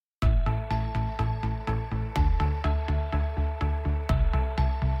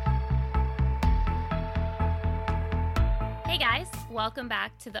Hey guys, welcome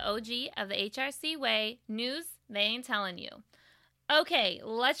back to the OG of the HRC Way news they ain't telling you. Okay,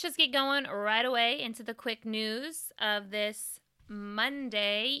 let's just get going right away into the quick news of this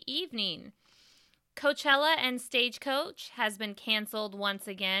Monday evening. Coachella and Stagecoach has been canceled once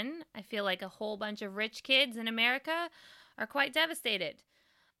again. I feel like a whole bunch of rich kids in America are quite devastated.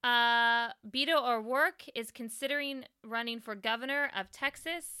 Beto O'Rourke is considering running for governor of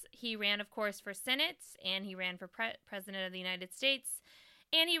Texas. He ran, of course, for Senate, and he ran for President of the United States,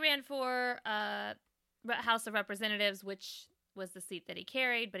 and he ran for House of Representatives, which was the seat that he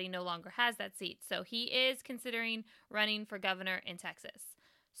carried, but he no longer has that seat. So he is considering running for governor in Texas.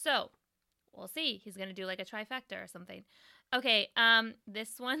 So we'll see. He's going to do like a trifecta or something. Okay,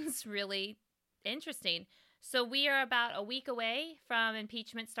 this one's really interesting. So we are about a week away from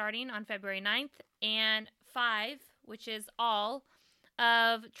impeachment starting on February 9th, and 5, which is all,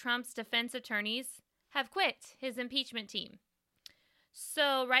 of Trump's defense attorneys have quit his impeachment team.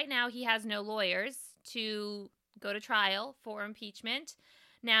 So right now he has no lawyers to go to trial for impeachment.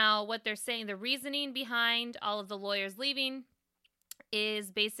 Now what they're saying, the reasoning behind all of the lawyers leaving is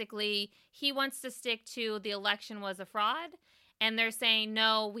basically he wants to stick to the election was a fraud. And they're saying,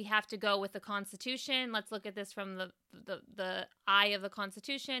 no, we have to go with the Constitution. Let's look at this from the eye of the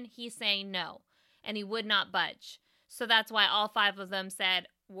Constitution. He's saying no, and he would not budge. So that's why all 5 of them said,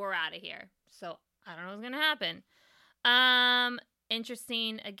 we're out of here. So I don't know what's going to happen.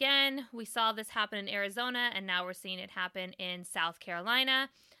 Interesting. Again, we saw this happen in Arizona, and now we're seeing it happen in South Carolina.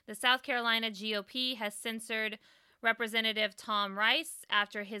 The South Carolina GOP has censored Representative Tom Rice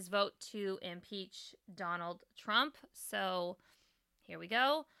after his vote to impeach Donald Trump. So here we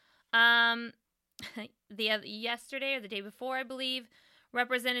go. Yesterday or the day before, I believe,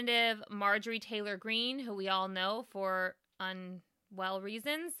 Representative Marjorie Taylor Greene, who we all know for unwell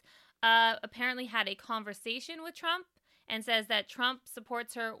reasons, apparently had a conversation with Trump and says that Trump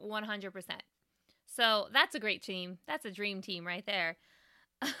supports her 100%. So that's a great team. That's a dream team right there.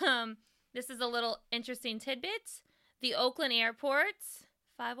 This is a little interesting tidbit. The Oakland Airport,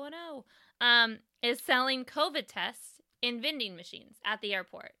 510, is selling COVID tests in vending machines at the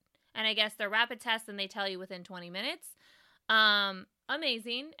airport. And I guess they're rapid tests and they tell you within 20 minutes.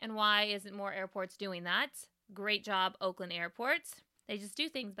 Amazing. And why isn't more airports doing that? Great job, Oakland Airport. They just do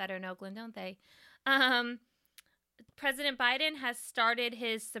things better in Oakland, don't they? President Biden has started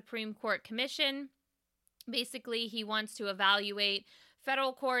his Supreme Court commission. Basically, he wants to evaluate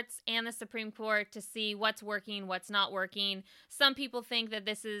federal courts and the Supreme Court to see what's working, what's not working. Some people think that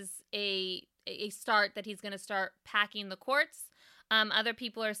this is a start, that he's going to start packing the courts. Other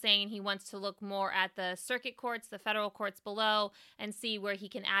people are saying he wants to look more at the circuit courts, the federal courts below, and see where he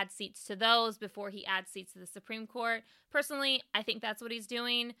can add seats to those before he adds seats to the Supreme Court. Personally, I think that's what he's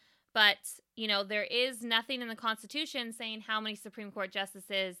doing. But, you know, there is nothing in the Constitution saying how many Supreme Court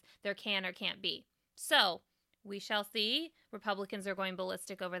justices there can or can't be. So we shall see. Republicans are going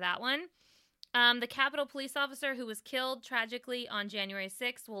ballistic over that one. The Capitol police officer who was killed tragically on January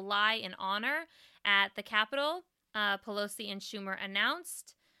 6th will lie in honor at the Capitol, Pelosi and Schumer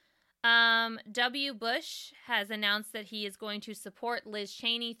announced. W. Bush has announced that he is going to support Liz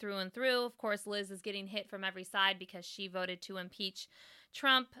Cheney through and through. Of course, Liz is getting hit from every side because she voted to impeach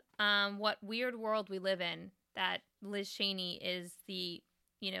Trump. What weird world we live in that Liz Cheney is the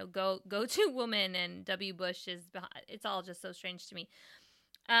go-to woman and W. Bush is behind. It's all just so strange to me.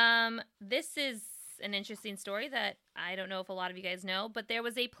 This is an interesting story that I don't know if a lot of you guys know, but there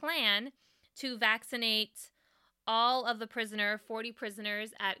was a plan to vaccinate all of the 40 prisoners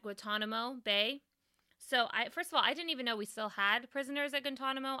at Guantanamo Bay. So first of all, I didn't even know we still had prisoners at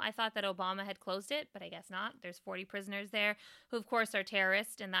Guantanamo. I thought that Obama had closed it, but I guess not. There's 40 prisoners there who, of course, are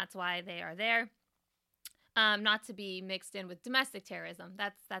terrorists, and that's why they are there. Not to be mixed in with domestic terrorism.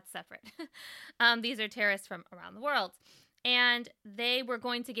 That's separate. These are terrorists from around the world. And they were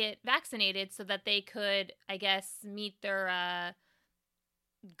going to get vaccinated so that they could, I guess, meet their,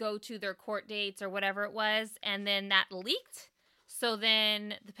 go to their court dates or whatever it was. And then that leaked. So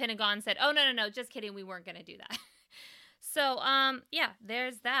then the Pentagon said, oh, no, just kidding. We weren't going to do that. So, yeah,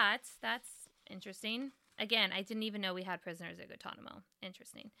 there's that. That's interesting. Again, I didn't even know we had prisoners at Guantanamo.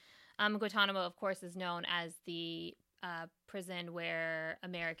 Interesting. Guantanamo, of course, is known as the prison where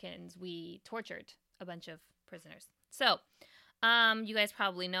we tortured a bunch of prisoners. So, you guys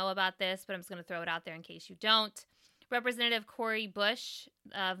probably know about this, but I'm just going to throw it out there in case you don't. Representative Cori Bush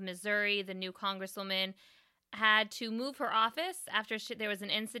of Missouri, the new congresswoman, had to move her office after there was an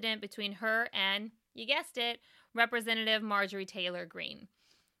incident between her and, you guessed it, Representative Marjorie Taylor Greene.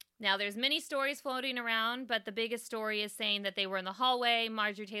 Now, there's many stories floating around, but the biggest story is saying that they were in the hallway.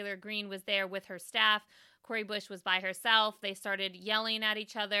 Marjorie Taylor Greene was there with her staff Cori Bush was by herself. They started yelling at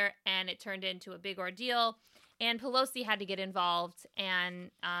each other, and it turned into a big ordeal. And Pelosi had to get involved,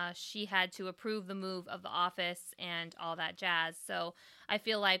 and she had to approve the move of the office and all that jazz. So I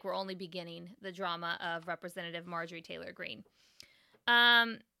feel like we're only beginning the drama of Representative Marjorie Taylor Greene.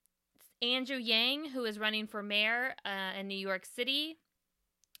 Andrew Yang, who is running for mayor in New York City,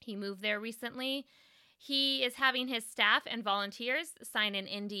 he moved there recently. He is having his staff and volunteers sign an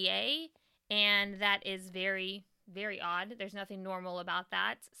NDA, and that is very, very odd. There's nothing normal about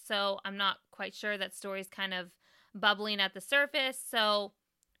that. So I'm not quite sure. That story's kind of bubbling at the surface. So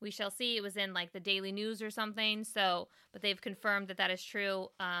we shall see. It was in like the Daily News or something. So, but they've confirmed that that is true.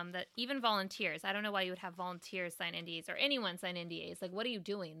 That even volunteers, I don't know why you would have volunteers sign NDAs or anyone sign NDAs. Like, what are you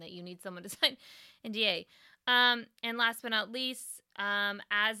doing that you need someone to sign NDA? And last but not least,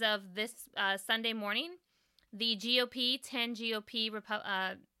 as of this Sunday morning, the GOP, 10 GOP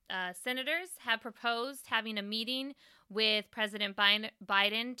senators have proposed having a meeting with President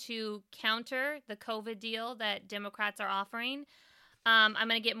Biden to counter the COVID deal that Democrats are offering. I'm going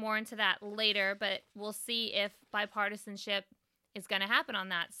to get more into that later, but we'll see if bipartisanship is going to happen on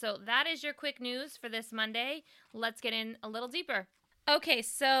that. So that is your quick news for this Monday. Let's get in a little deeper. Okay,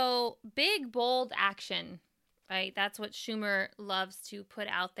 so big, bold action, right? That's what Schumer loves to put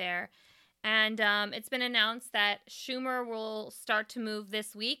out there. And it's been announced that Schumer will start to move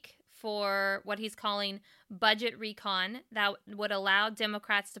this week for what he's calling budget recon that would allow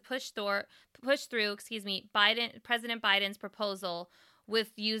Democrats to push through President Biden's proposal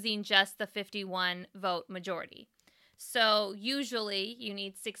with using just the 51 vote majority. So usually you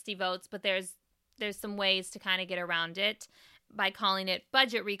need 60 votes, but there's some ways to kind of get around it. By calling it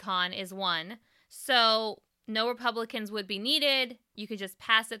budget recon is one. So no Republicans would be needed. You could just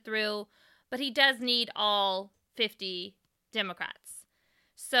pass it through. But he does need all 50 Democrats.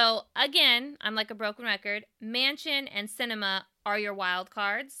 So, again, I'm like a broken record. Manchin and Sinema are your wild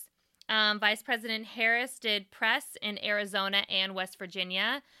cards. Vice President Harris did press in Arizona and West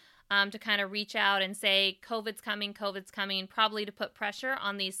Virginia to kind of reach out and say, COVID's coming, probably to put pressure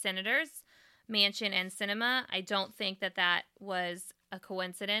on these senators, Manchin and Sinema. I don't think that was a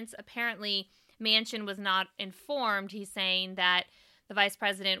coincidence. Apparently, Manchin was not informed. He's saying that the vice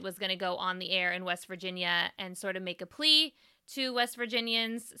president was going to go on the air in West Virginia and sort of make a plea to West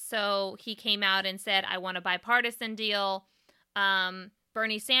Virginians. So he came out and said, I want a bipartisan deal.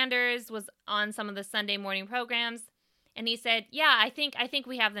 Bernie Sanders was on some of the Sunday morning programs, and he said, yeah, I think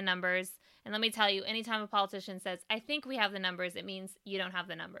we have the numbers. And let me tell you, anytime a politician says, I think we have the numbers, it means you don't have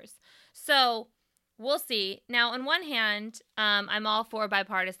the numbers. So we'll see. Now, on one hand, I'm all for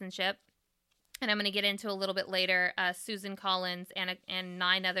bipartisanship. And I'm going to get into a little bit later. Susan Collins and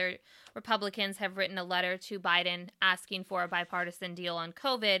 9 other Republicans have written a letter to Biden asking for a bipartisan deal on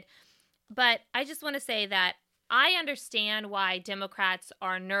COVID. But I just want to say that I understand why Democrats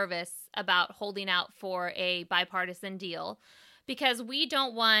are nervous about holding out for a bipartisan deal, because we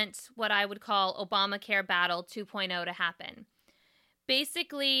don't want what I would call Obamacare battle 2.0 to happen.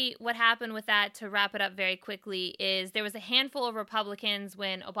 Basically, what happened with that, to wrap it up very quickly, is there was a handful of Republicans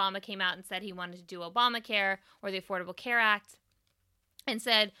when Obama came out and said he wanted to do Obamacare or the Affordable Care Act and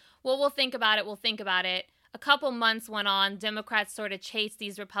said, well, we'll think about it. A couple months went on. Democrats sort of chased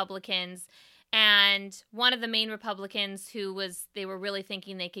these Republicans. And one of the main Republicans they were really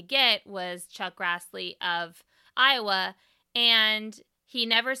thinking they could get was Chuck Grassley of Iowa. And he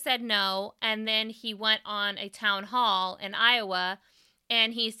never said no. And then he went on a town hall in Iowa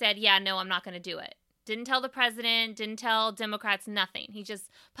and he said, yeah, no, I'm not going to do it. Didn't tell the president, didn't tell Democrats, nothing. He just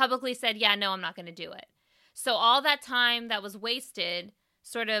publicly said, yeah, no, I'm not going to do it. So all that time that was wasted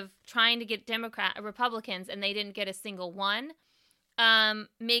sort of trying to get Republicans, and they didn't get a single one,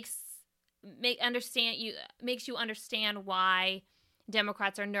 makes you understand why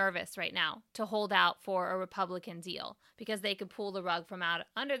Democrats are nervous right now to hold out for a Republican deal, because they could pull the rug from out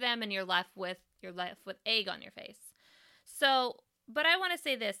under them and you're left with egg on your face. So, but I want to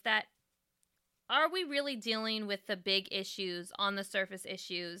say this, that are we really dealing with the big issues, on the surface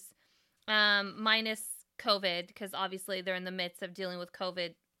issues, minus COVID, because obviously they're in the midst of dealing with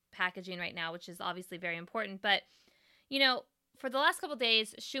COVID packaging right now, which is obviously very important. But, for the last couple of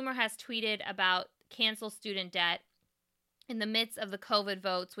days, Schumer has tweeted about cancel student debt in the midst of the COVID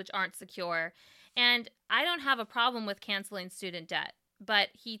votes, which aren't secure. And I don't have a problem with canceling student debt. But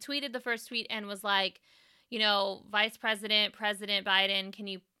he tweeted the first tweet and was like, Vice President Biden, can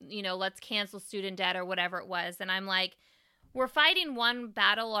you, let's cancel student debt or whatever it was. And I'm like, we're fighting one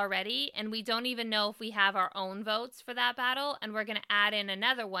battle already, and we don't even know if we have our own votes for that battle, and we're going to add in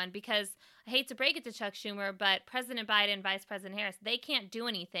another one, because I hate to break it to Chuck Schumer, but President Biden, Vice President Harris, they can't do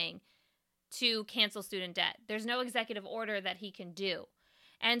anything to cancel student debt. There's no executive order that he can do.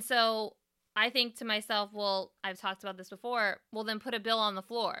 And so I think to myself, well, I've talked about this before, well, then put a bill on the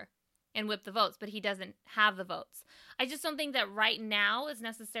floor and whip the votes, but he doesn't have the votes. I just don't think that right now is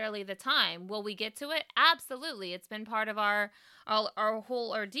necessarily the time. Will we get to it? Absolutely. It's been part of our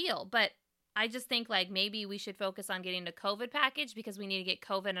whole ordeal. But I just think like maybe we should focus on getting the COVID package because we need to get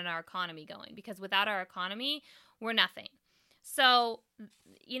COVID and our economy going, because without our economy, we're nothing. So,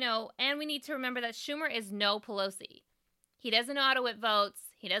 and we need to remember that Schumer is no Pelosi. He doesn't know how to whip votes.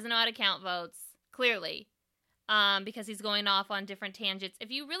 He doesn't know how to count votes, clearly, because he's going off on different tangents.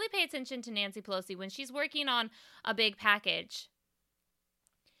 If you really pay attention to Nancy Pelosi, when she's working on a big package,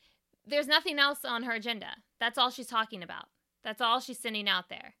 there's nothing else on her agenda. That's all she's talking about. That's all she's sending out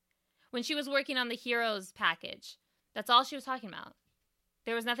there. When she was working on the HEROES package, that's all she was talking about.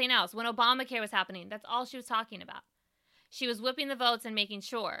 There was nothing else. When Obamacare was happening, that's all she was talking about. She was whipping the votes and making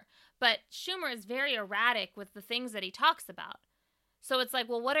sure. But Schumer is very erratic with the things that he talks about. So it's like,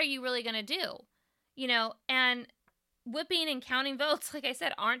 well, what are you really going to do? And whipping and counting votes, like I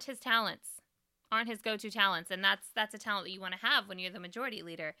said, aren't his talents, aren't his go-to talents. And that's a talent that you want to have when you're the majority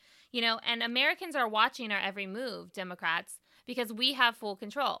leader. And Americans are watching our every move, Democrats, because we have full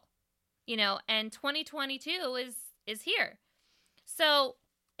control. And 2022 is here. So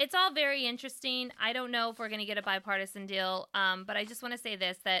it's all very interesting. I don't know if we're going to get a bipartisan deal, but I just want to say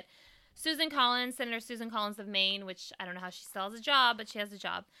this, that Senator Susan Collins of Maine, which I don't know how she still has a job, but she has a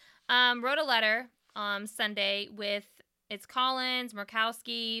job, wrote a letter Sunday with, it's Collins,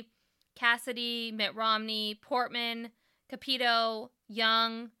 Murkowski, Cassidy, Mitt Romney, Portman, Capito,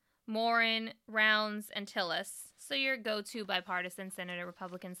 Young, Morin, Rounds, and Tillis. So your go-to bipartisan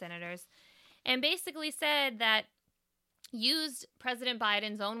Republican senators. And basically said that, used President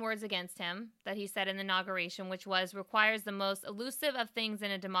Biden's own words against him that he said in the inauguration, which was, requires the most elusive of things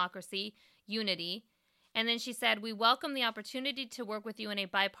in a democracy, unity. And then she said, we welcome the opportunity to work with you in a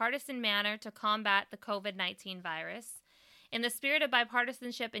bipartisan manner to combat the COVID-19 virus. In the spirit of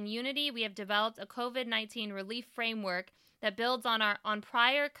bipartisanship and unity, we have developed a COVID-19 relief framework that builds on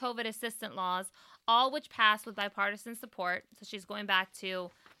prior COVID assistant laws, all which passed with bipartisan support. So she's going back to,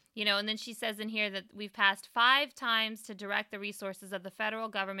 and then she says in here that we've passed 5 times to direct the resources of the federal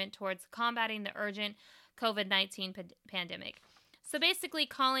government towards combating the urgent COVID-19 pandemic. So basically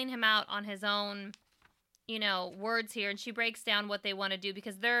calling him out on his own, words here. And she breaks down what they want to do,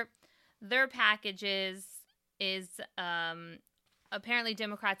 because their package is apparently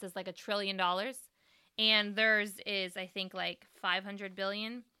Democrats is like $1 trillion, and theirs is, I think, like $500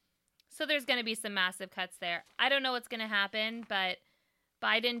 billion. So there's going to be some massive cuts there. I don't know what's going to happen, but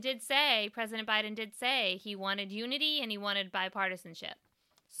President Biden did say he wanted unity and he wanted bipartisanship.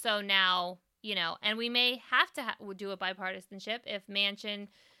 So now, and we may have to do a bipartisanship if Manchin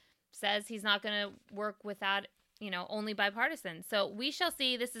says he's not going to work without, only bipartisan. So we shall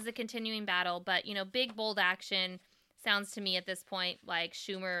see. This is a continuing battle, but, big, bold action sounds to me at this point like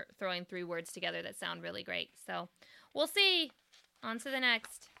Schumer throwing 3 words together that sound really great. So we'll see. On to the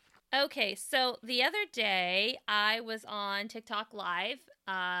next. Okay, so the other day I was on TikTok Live,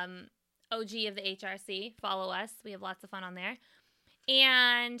 OG of the HRC, follow us, we have lots of fun on there,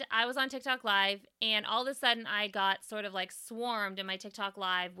 and I was on TikTok Live, and all of a sudden I got sort of like swarmed in my TikTok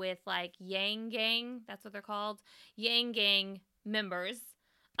Live with like Yang Gang, that's what they're called, Yang Gang members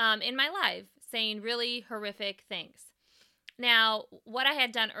in my live saying really horrific things. Now, what I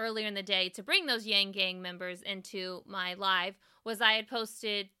had done earlier in the day to bring those Yang Gang members into my live was I had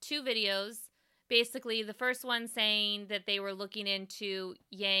posted 2 videos. Basically, the first one saying that they were looking into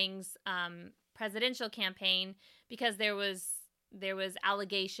Yang's presidential campaign because there was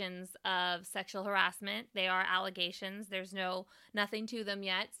allegations of sexual harassment. They are allegations. There's nothing to them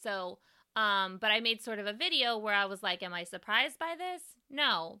yet. So, but I made sort of a video where I was like, am I surprised by this?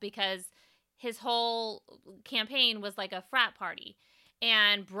 No, because his whole campaign was like a frat party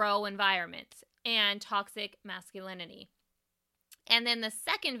and bro environment and toxic masculinity. And then the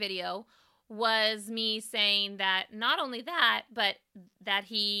second video was me saying that not only that, but that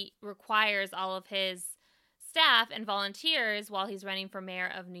he requires all of his staff and volunteers while he's running for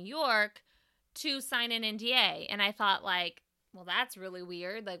mayor of New York to sign an NDA. And I thought, like, well, that's really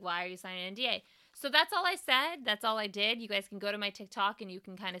weird. Like, why are you signing an NDA? So that's all I said. That's all I did. You guys can go to my TikTok and you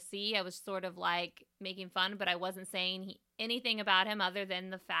can kind of see I was sort of like making fun, but I wasn't saying anything about him other than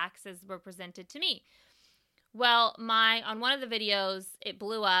the facts as were presented to me. Well, on one of the videos, it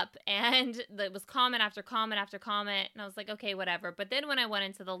blew up, and it was comment after comment after comment, and I was like, okay, whatever. But then when I went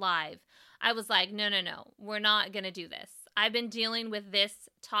into the live, I was like, no, we're not going to do this. I've been dealing with this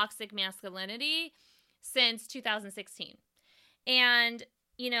toxic masculinity since 2016. And,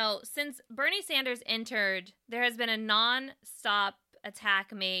 since Bernie Sanders entered, there has been a non-stop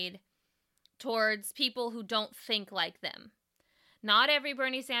attack made towards people who don't think like them. Not every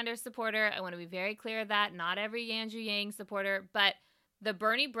Bernie Sanders supporter, I want to be very clear of that, not every Andrew Yang supporter, but the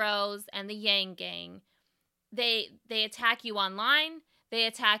Bernie bros and the Yang gang, they attack you online, they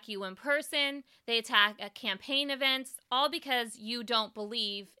attack you in person, they attack at campaign events, all because you don't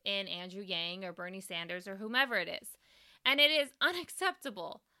believe in Andrew Yang or Bernie Sanders or whomever it is. And it is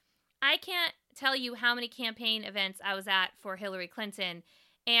unacceptable. I can't tell you how many campaign events I was at for Hillary Clinton,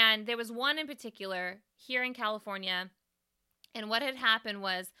 and there was one in particular here in California. And what had happened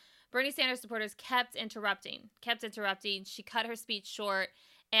was Bernie Sanders supporters kept interrupting. She cut her speech short,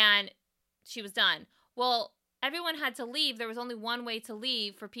 and she was done. Well, everyone had to leave. There was only one way to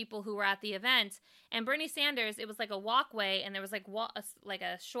leave for people who were at the event. And Bernie Sanders, it was like a walkway, and there was like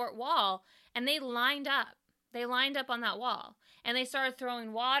a short wall, and they lined up. They lined up on that wall, and they started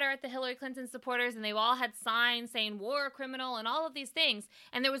throwing water at the Hillary Clinton supporters, and they all had signs saying war criminal and all of these things.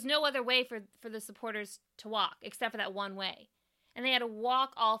 And there was no other way for the supporters to walk except for that one way. And they had to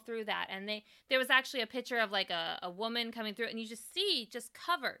walk all through that. And there was actually a picture of like a woman coming through, and you just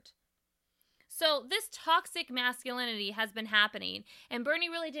covered. So this toxic masculinity has been happening, and Bernie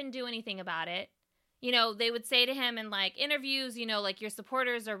really didn't do anything about it. They would say to him in like interviews, like your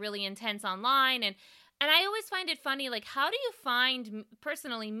supporters are really intense online. And I always find it funny, like, how do you find,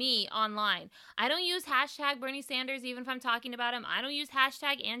 personally, me online? I don't use hashtag Bernie Sanders, even if I'm talking about him. I don't use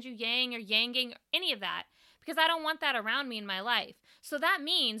hashtag Andrew Yang or Yanging or any of that, because I don't want that around me in my life. So that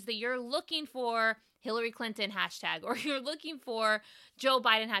means that you're looking for Hillary Clinton hashtag, or you're looking for Joe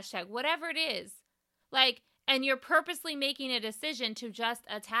Biden hashtag, whatever it is. Like, and you're purposely making a decision to just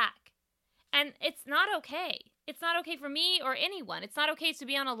attack. And it's not okay. It's not okay for me or anyone. It's not okay to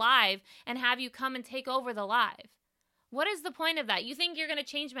be on a live and have you come and take over the live. What is the point of that? You think you're going to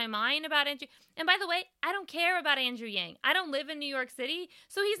change my mind about Andrew? And by the way, I don't care about Andrew Yang. I don't live in New York City,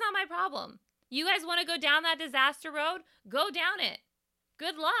 so he's not my problem. You guys want to go down that disaster road? Go down it.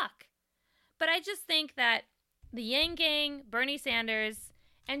 Good luck. But I just think that the Yang gang, Bernie Sanders,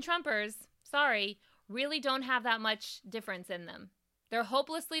 and Trumpers, really don't have that much difference in them. They're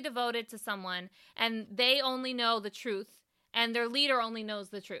hopelessly devoted to someone, and they only know the truth, and their leader only knows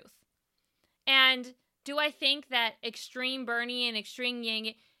the truth. And do I think that extreme Bernie and extreme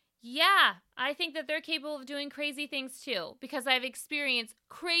Yang? Yeah, I think that they're capable of doing crazy things too, because I've experienced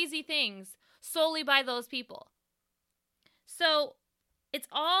crazy things solely by those people. So it's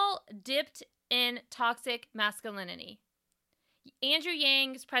all dipped in toxic masculinity. Andrew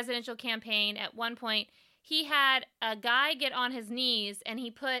Yang's presidential campaign, at one point, he had a guy get on his knees and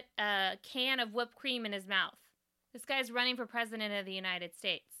he put a can of whipped cream in his mouth. This guy's running for president of the United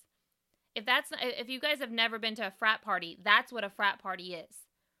States. If you guys have never been to a frat party, that's what a frat party is.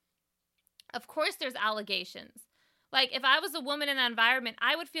 Of course there's allegations. Like, if I was a woman in that environment,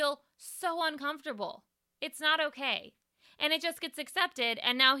 I would feel so uncomfortable. It's not okay. And it just gets accepted,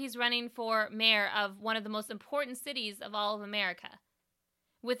 and now he's running for mayor of one of the most important cities of all of America,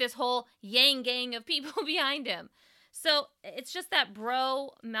 with this whole Yang gang of people behind him. So it's just that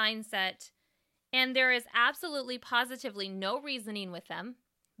bro mindset, and there is absolutely positively no reasoning with them.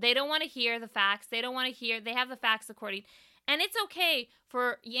 They don't want to hear the facts. They have the facts according. And it's okay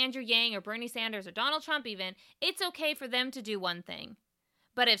for Andrew Yang or Bernie Sanders or Donald Trump even, it's okay for them to do one thing.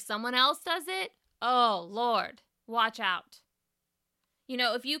 But if someone else does it, oh, Lord, watch out.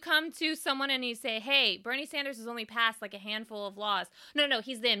 If you come to someone and you say, hey, Bernie Sanders has only passed like a handful of laws. No,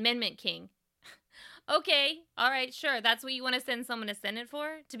 he's the amendment king. Okay, all right, sure. That's what you want to send someone to Senate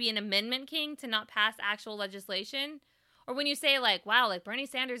for? To be an amendment king, to not pass actual legislation? Or when you say like, wow, like Bernie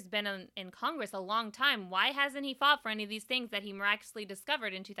Sanders has been in Congress a long time. Why hasn't he fought for any of these things that he miraculously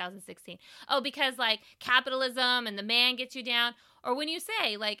discovered in 2016? Oh, because like capitalism and the man gets you down. Or when you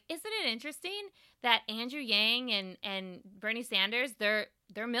say like, isn't it interesting that Andrew Yang and Bernie Sanders, they're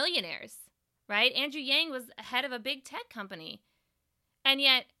millionaires, right? Andrew Yang was head of a big tech company. And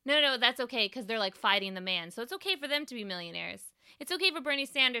yet, no, that's okay because they're like fighting the man. So it's okay for them to be millionaires. It's okay for Bernie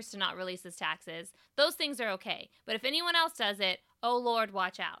Sanders to not release his taxes. Those things are okay. But if anyone else does it, oh Lord,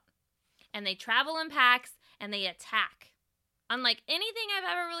 watch out. And they travel in packs and they attack. Unlike anything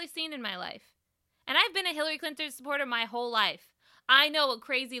I've ever really seen in my life. And I've been a Hillary Clinton supporter my whole life. I know what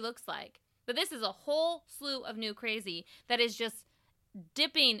crazy looks like. But this is a whole slew of new crazy that is just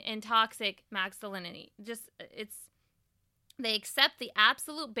dipping in toxic masculinity. They accept the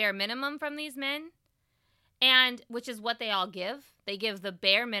absolute bare minimum from these men, and which is what they all give. They give the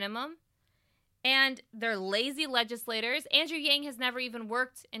bare minimum, and they're lazy legislators. Andrew Yang has never even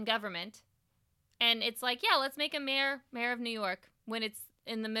worked in government, and it's like, yeah, let's make him mayor of New York when it's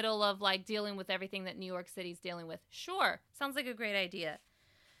in the middle of like dealing with everything that New York City's dealing with. Sure, sounds like a great idea.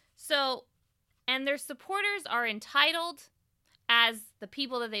 So, and their supporters are entitled as the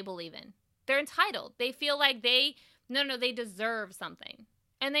people that they believe in. They're entitled. They feel like they deserve something.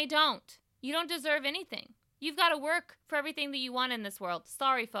 And they don't. You don't deserve anything. You've got to work for everything that you want in this world.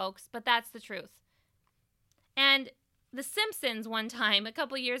 Sorry, folks, but that's the truth. And The Simpsons one time, a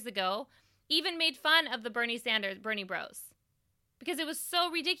couple years ago, even made fun of the Bernie Bros. Because it was so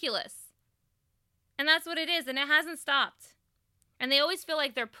ridiculous. And that's what it is, and it hasn't stopped. And they always feel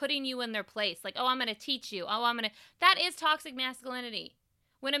like they're putting you in their place. Like, oh, I'm going to teach you. That is toxic masculinity.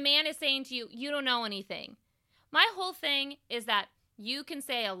 When a man is saying to you, you don't know anything. My whole thing is that you can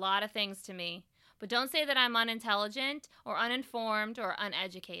say a lot of things to me, but don't say that I'm unintelligent or uninformed or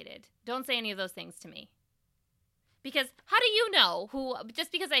uneducated. Don't say any of those things to me. Because how do you know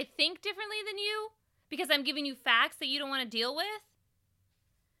just because I think differently than you? Because I'm giving you facts that you don't want to deal with?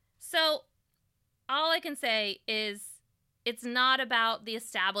 So, all I can say is it's not about the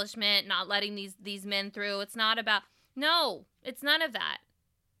establishment not letting these men through. It's not about... No, it's none of that.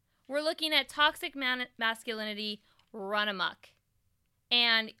 We're looking at toxic masculinity run amok.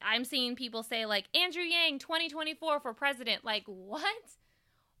 And I'm seeing people say, like, Andrew Yang, 2024 for president. Like, what?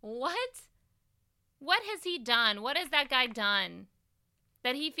 What? What has he done? What has that guy done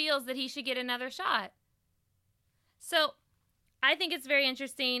that he feels that he should get another shot? So, I think it's very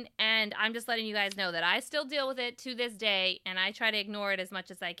interesting, and I'm just letting you guys know that I still deal with it to this day, and I try to ignore it as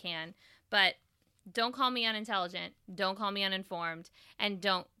much as I can. But don't call me unintelligent, don't call me uninformed, and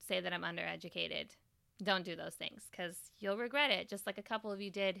don't say that I'm undereducated. Don't do those things, because you'll regret it, just like a couple of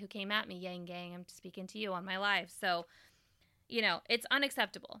you did who came at me, Yang Gang. I'm speaking to you on my live. So, it's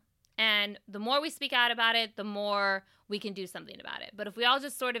unacceptable. And the more we speak out about it, the more we can do something about it. But if we all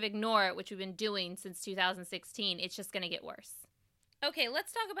just sort of ignore it, which we've been doing since 2016, it's just going to get worse. Okay,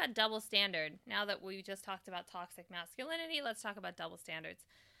 let's talk about double standard. Now that we just talked about toxic masculinity, let's talk about double standards.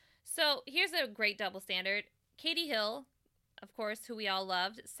 So here's a great double standard. Katie Hill, of course, who we all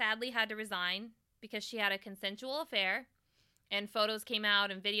loved, sadly had to resign because she had a consensual affair. And photos came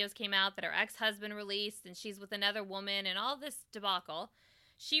out and videos came out that her ex-husband released, and she's with another woman and all this debacle.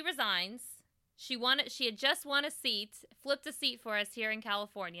 She resigns. She had just won a seat, flipped a seat for us here in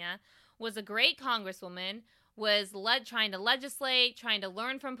California, was a great congresswoman, was trying to legislate, trying to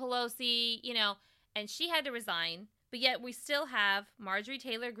learn from Pelosi, and she had to resign. But yet we still have Marjorie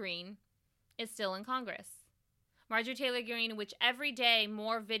Taylor Greene is still in Congress. Marjorie Taylor Greene, which every day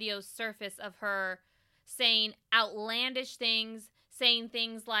more videos surface of her saying outlandish things, saying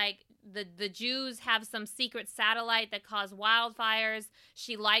things like the Jews have some secret satellite that caused wildfires.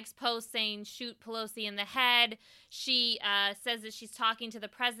 She likes posts saying shoot Pelosi in the head. She says that she's talking to the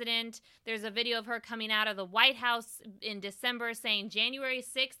president. There's a video of her coming out of the White House in December saying January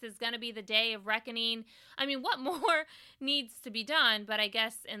 6th is going to be the day of reckoning. I mean, what more needs to be done? But I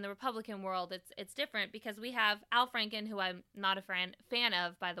guess in the Republican world, it's different because we have Al Franken, who I'm not a fan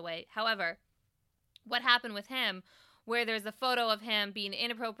of, by the way. However, what happened with him, where there's a photo of him being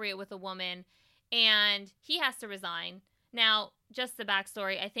inappropriate with a woman, and he has to resign. Now, just the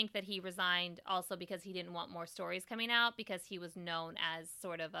backstory, I think that he resigned also because he didn't want more stories coming out, because he was known as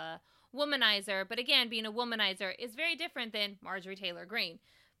sort of a womanizer. But again, being a womanizer is very different than Marjorie Taylor Greene.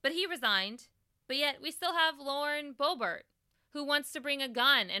 But he resigned, but yet we still have Lauren Boebert, who wants to bring a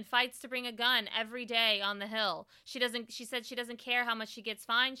gun and fights to bring a gun every day on the Hill. She said she doesn't care how much she gets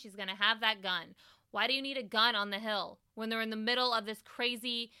fined, she's going to have that gun. Why do you need a gun on the Hill when they're in the middle of this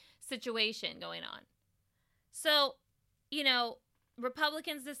crazy situation going on? So,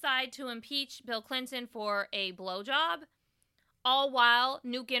 Republicans decide to impeach Bill Clinton for a blowjob, all while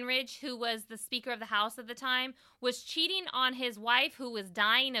Newt Gingrich, who was the Speaker of the House at the time, was cheating on his wife, who was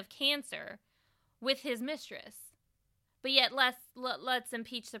dying of cancer, with his mistress. But yet, let's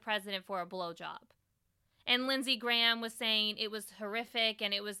impeach the president for a blowjob. And Lindsey Graham was saying it was horrific,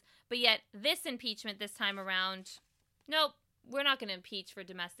 but yet this impeachment this time around, nope, we're not going to impeach for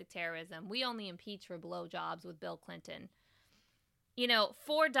domestic terrorism. We only impeach for blowjobs with Bill Clinton.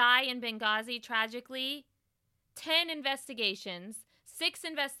 4 die in Benghazi, tragically. 10 investigations, 6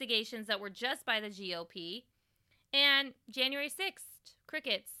 investigations that were just by the GOP. And January 6th,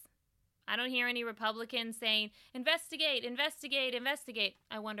 crickets. I don't hear any Republicans saying, investigate, investigate, investigate.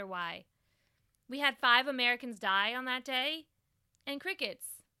 I wonder why. We had 5 Americans die on that day, and crickets.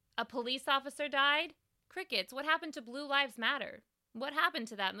 A police officer died, crickets. What happened to Blue Lives Matter? What happened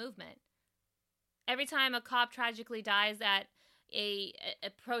to that movement? Every time a cop tragically dies at a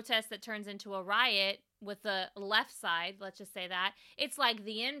protest that turns into a riot with the left side, let's just say that, it's like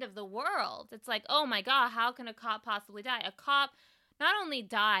the end of the world. It's like, oh my God, how can a cop possibly die? A cop, not only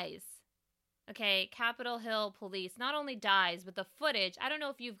dies, okay, Capitol Hill police not only dies, but the footage, I don't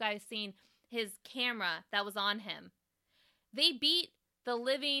know if you guys seen his camera that was on him. They beat the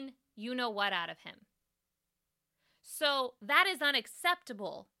living you-know-what out of him. So that is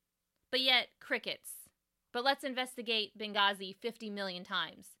unacceptable, but yet crickets. But let's investigate Benghazi 50 million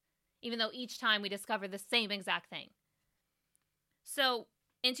times, even though each time we discover the same exact thing. So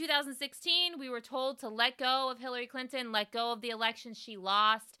in 2016, we were told to let go of Hillary Clinton, let go of the election she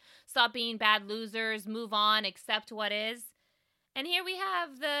lost, stop being bad losers, move on, accept what is. And here we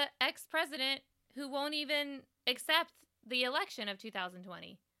have the ex-president who won't even accept the election of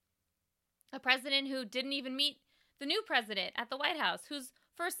 2020. A president who didn't even meet the new president at the White House, whose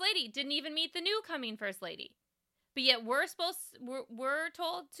first lady didn't even meet the new coming first lady. But yet we're told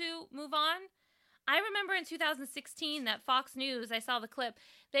to move on. I remember in 2016 that Fox News, I saw the clip,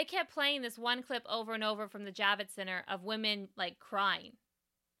 they kept playing this one clip over and over from the Javits Center of women, like, crying.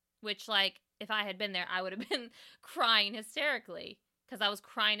 Which, like, if I had been there, I would have been crying hysterically. Because I was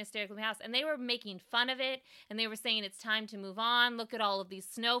crying hysterically in the house. And they were making fun of it. And they were saying it's time to move on. Look at all of these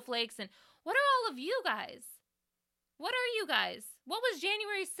snowflakes. And what are all of you guys? What are you guys? What was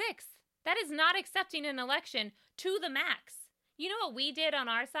January 6th? That is not accepting an election to the max. You know what we did on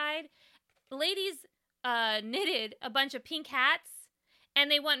our side? Ladies knitted a bunch of pink hats, and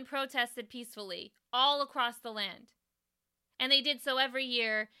they went and protested peacefully all across the land. And they did so every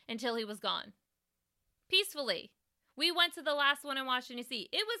year until he was gone. Peacefully. We went to the last one in Washington, D.C.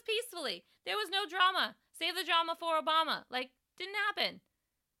 It was peacefully. There was no drama. Save the drama for Obama. Like, didn't happen.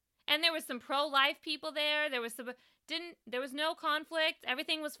 And there was some pro-life people there. There was no conflict.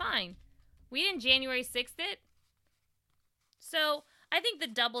 Everything was fine. We didn't January 6th it. So I think the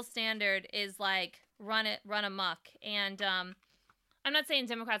double standard is like run amok. And I'm not saying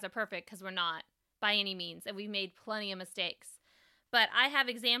Democrats are perfect, because we're not by any means. And we've made plenty of mistakes. But I have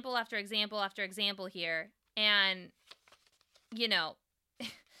example after example after example here. And, you know,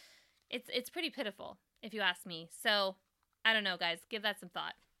 it's pretty pitiful, if you ask me. So I don't know, guys. Give that some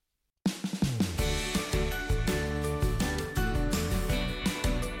thought.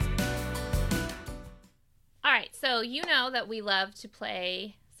 All right, so you know that we love to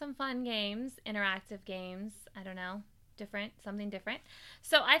play some fun games, interactive games, I don't know, something different.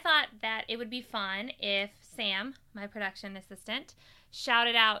 So I thought that it would be fun if Sam, my production assistant,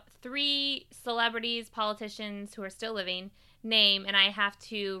 shouted out 3 celebrities, politicians who are still living, name, and I have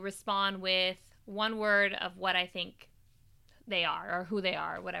to respond with one word of what I think they are, or who they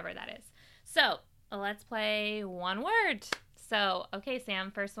are, whatever that is. So let's play one word. So, okay,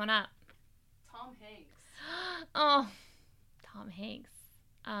 Sam, first one up. Tom Hanks. Oh, Tom Hanks.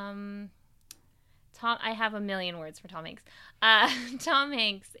 I have a million words for Tom Hanks. Tom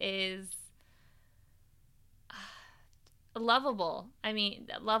Hanks is lovable. I mean,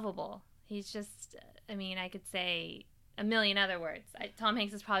 lovable. He's just, I could say a million other words. Tom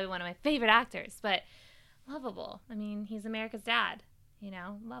Hanks is probably one of my favorite actors, but lovable. I mean, he's America's dad,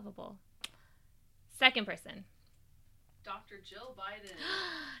 lovable. Second person. Dr. Jill Biden.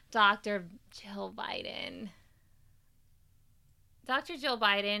 Dr. Jill Biden. Dr. Jill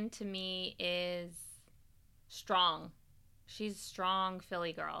Biden, to me, is strong. She's a strong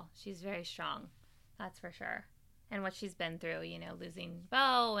Philly girl. She's very strong. That's for sure. And what she's been through, losing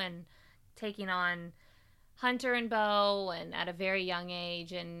Beau and taking on Hunter and Beau, and at a very young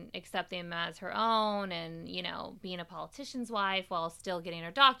age, and accepting him as her own, and, being a politician's wife while still getting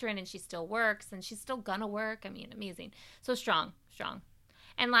her doctorate, and she still works, and she's still gonna work. Amazing. So strong.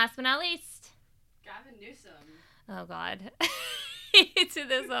 And last but not least, Gavin Newsom. Oh, God. You did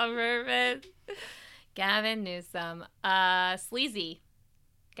this on purpose. Gavin Newsom. Sleazy.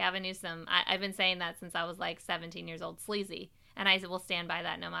 Gavin Newsom. I've been saying that since I was like 17 years old. Sleazy. And I will stand by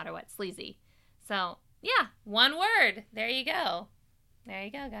that no matter what. Sleazy. So, yeah. One word. There you go. There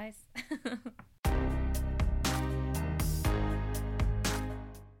you go, guys.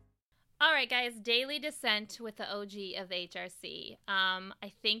 All right, guys. Daily Dissent with the OG of the HRC.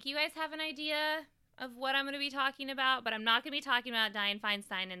 I think you guys have an idea of what I'm going to be talking about, but I'm not going to be talking about Dianne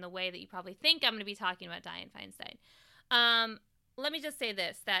Feinstein in the way that you probably think I'm going to be talking about Dianne Feinstein. Let me just say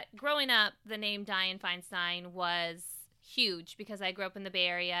this, that growing up, the name Dianne Feinstein was huge because I grew up in the Bay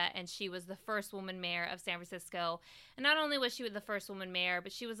Area, and she was the first woman mayor of San Francisco. And not only was she the first woman mayor,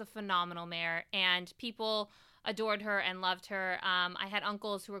 but she was a phenomenal mayor, and people adored her and loved her. I had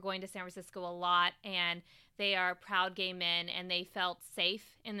uncles who were going to San Francisco a lot, and they are proud gay men, and they felt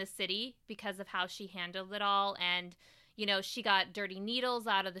safe in the city because of how she handled it all. And, she got dirty needles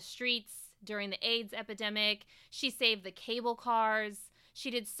out of the streets during the AIDS epidemic. She saved the cable cars. She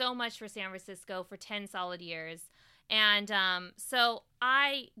did so much for San Francisco for 10 solid years. And so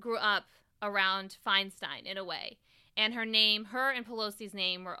I grew up around Feinstein in a way. And her and Pelosi's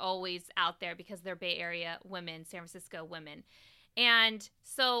name were always out there because they're Bay Area women, San Francisco women. And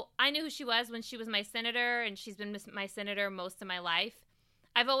so I knew who she was when she was my senator, and she's been my senator most of my life.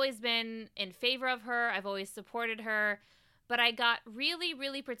 I've always been in favor of her. I've always supported her. But I got really,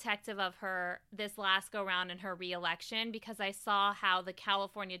 really protective of her this last go round in her reelection because I saw how the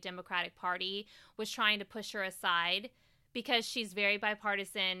California Democratic Party was trying to push her aside because she's very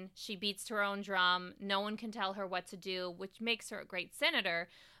bipartisan. She beats to her own drum. No one can tell her what to do, which makes her a great senator,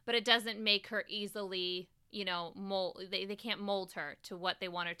 but it doesn't make her easily, mold. They can't mold her to what they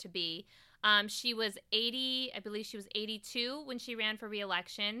want her to be. She was 80, I believe she was 82 when she ran for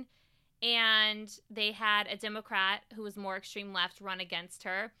reelection. And they had a Democrat who was more extreme left run against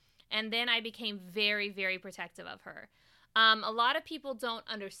her. And then I became very, very protective of her. A lot of people don't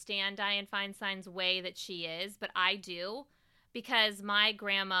understand Dianne Feinstein's way that she is, but I do, because my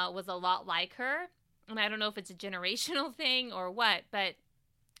grandma was a lot like her. And I don't know if it's a generational thing or what, but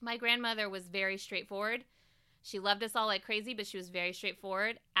my grandmother was very straightforward. She loved us all like crazy, but she was very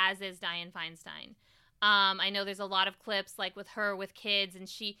straightforward, as is Dianne Feinstein. I know there's a lot of clips like with her with kids, and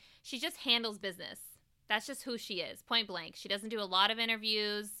she just handles business. That's just who she is, point blank. She doesn't do a lot of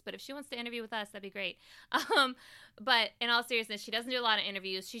interviews, but if she wants to interview with us, that'd be great. But in all seriousness, she doesn't do a lot of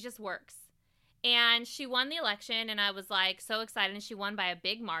interviews. She just works. And she won the election, and I was like so excited, and she won by a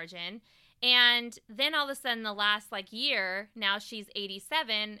big margin. And then all of a sudden, the last year, now she's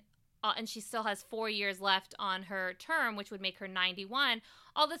 87, and she still has 4 years left on her term, which would make her 91.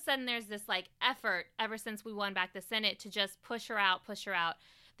 All of a sudden, there's this effort ever since we won back the Senate to just push her out.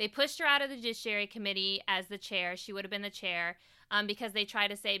 They pushed her out of the Judiciary Committee as the chair. She would have been the chair because they try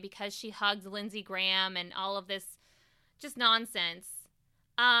to say because she hugged Lindsey Graham and all of this just nonsense.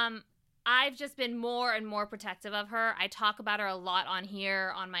 I've just been more and more protective of her. I talk about her a lot on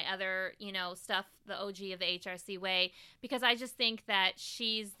here, on my other, stuff, the OG of the HRC way, because I just think that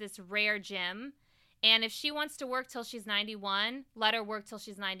she's this rare gem. And if she wants to work till she's 91, let her work till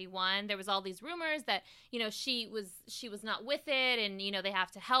she's 91. There was all these rumors that, she was not with it, and, they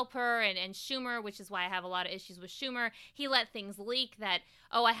have to help her. And Schumer, which is why I have a lot of issues with Schumer, he let things leak that,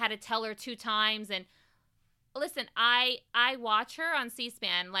 I had to tell her 2 times. And listen, I watch her on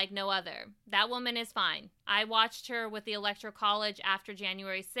C-SPAN like no other. That woman is fine. I watched her with the Electoral College after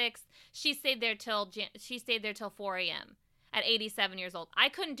January 6th. She stayed there till 4 a.m. at 87 years old. I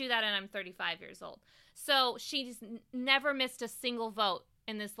couldn't do that, and I'm 35 years old. So she's never missed a single vote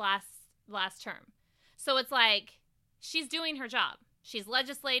in this last term. So it's like she's doing her job. She's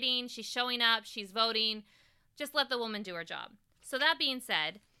legislating, she's showing up, she's voting. Just let the woman do her job. So that being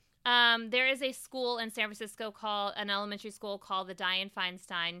said, there is a school in San Francisco an elementary school called the Dianne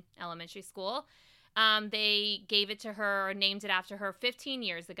Feinstein Elementary School. They gave it to her or named it after her 15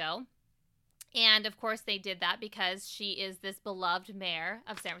 years ago. And, of course, they did that because she is this beloved mayor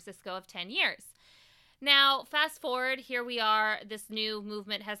of San Francisco of 10 years. Now, fast forward, here we are. This new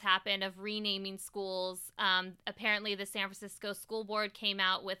movement has happened of renaming schools. Apparently, the San Francisco School Board came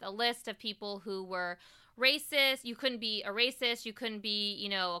out with a list of people who were racist. You couldn't be a racist. You couldn't be,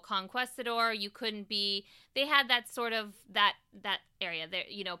 a conquistador. You couldn't be. They had that sort of that area there,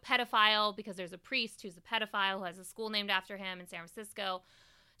 pedophile, because there's a priest who's a pedophile who has a school named after him in San Francisco.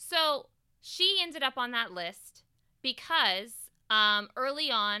 So she ended up on that list because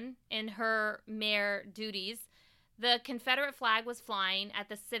early on in her mayor duties, the Confederate flag was flying at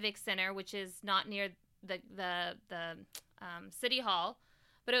the Civic Center, which is not near the City Hall,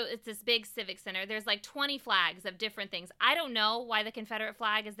 but it's this big Civic Center. There's 20 flags of different things. I don't know why the Confederate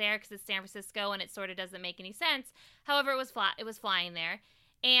flag is there because it's San Francisco and it sort of doesn't make any sense. However, it was flying there,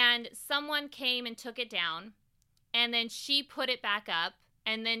 and someone came and took it down, and then she put it back up.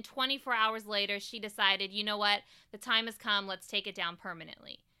 And then 24 hours later, she decided, you know what, the time has come, let's take it down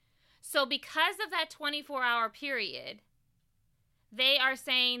permanently. So because of that 24-hour period, they are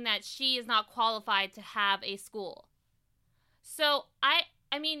saying that she is not qualified to have a school. So,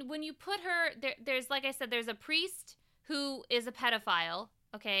 I mean, when you put her, there's, like I said, there's a priest who is a pedophile,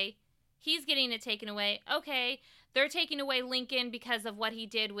 okay? He's getting it taken away. Okay, they're taking away Lincoln because of what he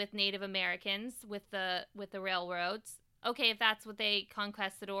did with Native Americans, with the railroads. Okay, if that's what they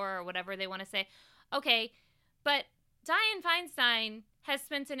conquistador or whatever they want to say. Okay, but Dianne Feinstein has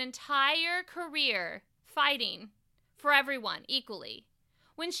spent an entire career fighting for everyone equally.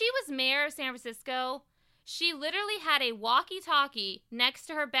 When she was mayor of San Francisco, She literally had a walkie-talkie next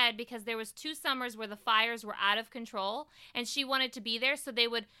to her bed because there was 2 summers where the fires were out of control and she wanted to be there. So they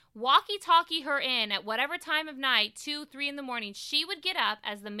would walkie-talkie her in at whatever time of night, 2, 3 in the morning. She would get up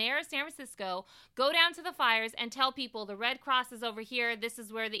as the mayor of San Francisco, go down to the fires and tell people the Red Cross is over here. This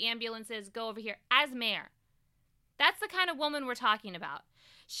is where the ambulance is. Go over here as mayor. That's the kind of woman we're talking about.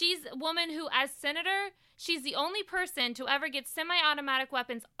 She's a woman who, as senator, she's the only person to ever get semi-automatic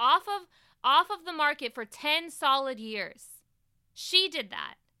weapons off of the market for 10 solid years. She did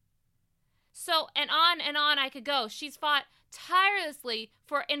that. So, and on I could go. She's fought tirelessly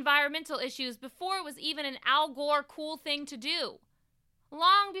for environmental issues before it was even an Al Gore cool thing to do.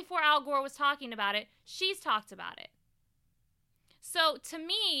 Long before Al Gore was talking about it, she's talked about it. So, to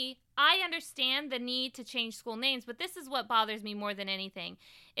me, I understand the need to change school names, but this is what bothers me more than anything,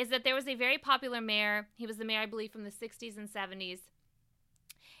 is that there was a very popular mayor. He was the mayor, I believe, from the 60s and 70s.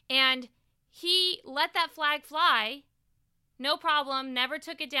 And he let that flag fly, no problem, never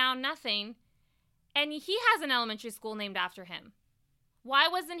took it down, nothing. And he has an elementary school named after him. Why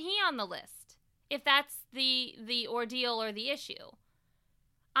wasn't he on the list if that's the ordeal or the issue?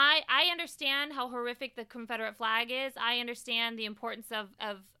 I understand how horrific the Confederate flag is. I understand the importance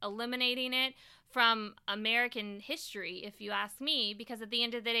of eliminating it from American history, if you ask me, because at the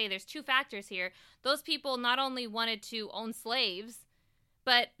end of the day, there's 2 factors here. Those people not only wanted to own slaves,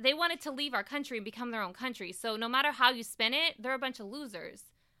 but they wanted to leave our country and become their own country. So no matter how you spin it, they're a bunch of losers.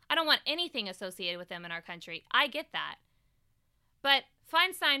 I don't want anything associated with them in our country. I get that. But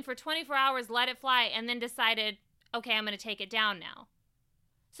Feinstein, for 24 hours, let it fly and then decided, okay, I'm going to take it down now.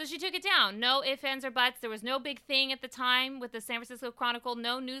 So she took it down. No ifs, ands, or buts. There was no big thing at the time with the San Francisco Chronicle.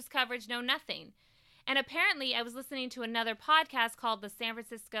 No news coverage, no nothing. And apparently, I was listening to another podcast called the San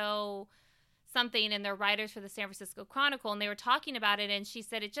Francisco something, and they're writers for the San Francisco Chronicle, and they were talking about it, and she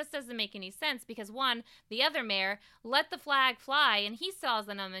said it just doesn't make any sense because, one, the other mayor let the flag fly, and he still has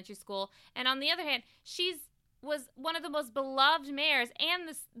an elementary school, and on the other hand, was one of the most beloved mayors,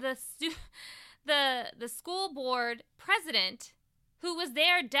 and the school board president who was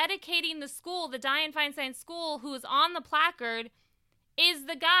there dedicating the school, the Dianne Feinstein School, who is on the placard, is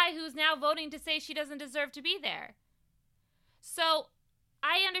the guy who's now voting to say she doesn't deserve to be there. So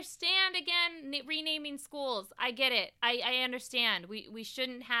I understand, again, renaming schools. I get it. I understand. We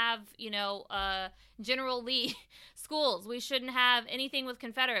shouldn't have, General Lee schools. We shouldn't have anything with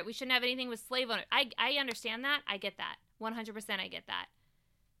Confederate. We shouldn't have anything with slave owners. I understand that. I get that. 100% I get that.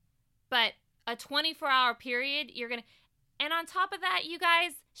 But a 24-hour period, you're going to... And on top of that, you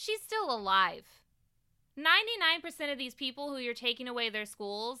guys, she's still alive. 99% of these people who you're taking away their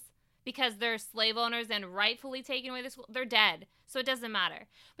schools because they're slave owners and rightfully taking away their school, they're dead. So it doesn't matter.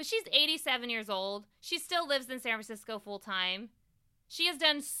 But she's 87 years old. She still lives in San Francisco full time. She has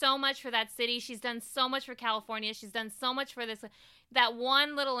done so much for that city. She's done so much for California. She's done so much for this. That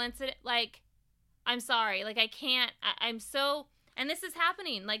one little incident, I'm sorry. I can't. I'm so... And this is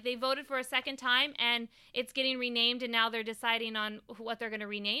happening. They voted for a second time, and it's getting renamed, and now they're deciding on what they're going to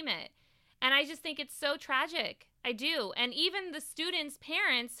rename it. And I just think it's so tragic. I do. And even the students'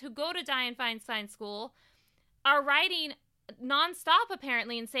 parents who go to Dianne Feinstein School are writing nonstop,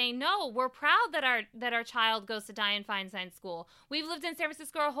 apparently, and saying, no, we're proud that our child goes to Dianne Feinstein School. We've lived in San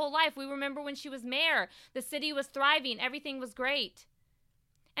Francisco our whole life. We remember when she was mayor. The city was thriving. Everything was great.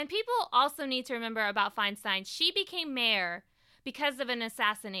 And people also need to remember about Feinstein. She became mayor because of an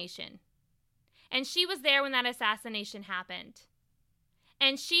assassination. And she was there when that assassination happened.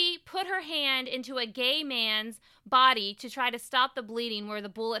 And she put her hand into a gay man's body to try to stop the bleeding where the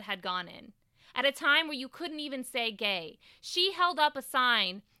bullet had gone in. At a time where you couldn't even say gay. She held up a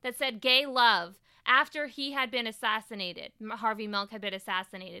sign that said gay love after he had been assassinated. Harvey Milk had been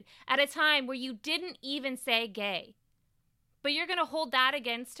assassinated. At a time where you didn't even say gay. But you're going to hold that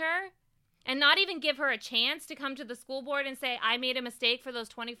against her? And not even give her a chance to come to the school board and say, I made a mistake for those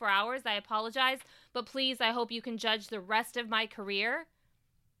 24 hours. I apologize. But please, I hope you can judge the rest of my career.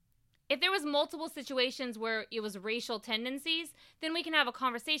 If there was multiple situations where it was racial tendencies, then we can have a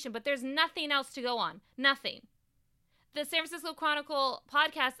conversation. But there's nothing else to go on. Nothing. The San Francisco Chronicle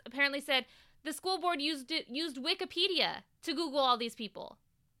podcast apparently said the school board used Wikipedia to Google all these people.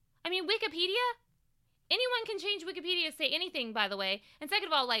 I mean, Wikipedia? Anyone can change Wikipedia to say anything, by the way. And second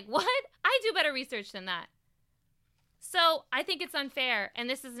of all, what? I do better research than that. So I think it's unfair. And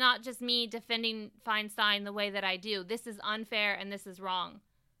this is not just me defending Feinstein the way that I do. This is unfair and this is wrong.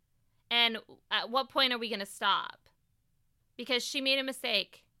 And at what point are we going to stop? Because she made a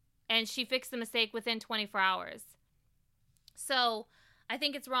mistake. And she fixed the mistake within 24 hours. So I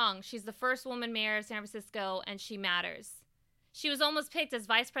think it's wrong. She's the first woman mayor of San Francisco and she matters. She was almost picked as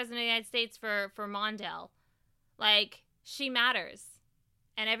Vice President of the United States for Mondale. Like, she matters.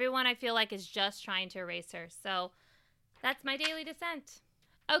 And everyone, I feel like, is just trying to erase her. So that's my Daily Dissent.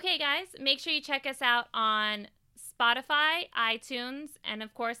 Okay, guys, make sure you check us out on Spotify, iTunes, and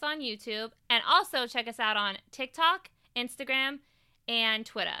of course on YouTube. And also check us out on TikTok, Instagram, and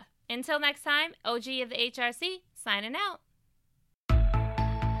Twitter. Until next time, OG of the HRC, signing out.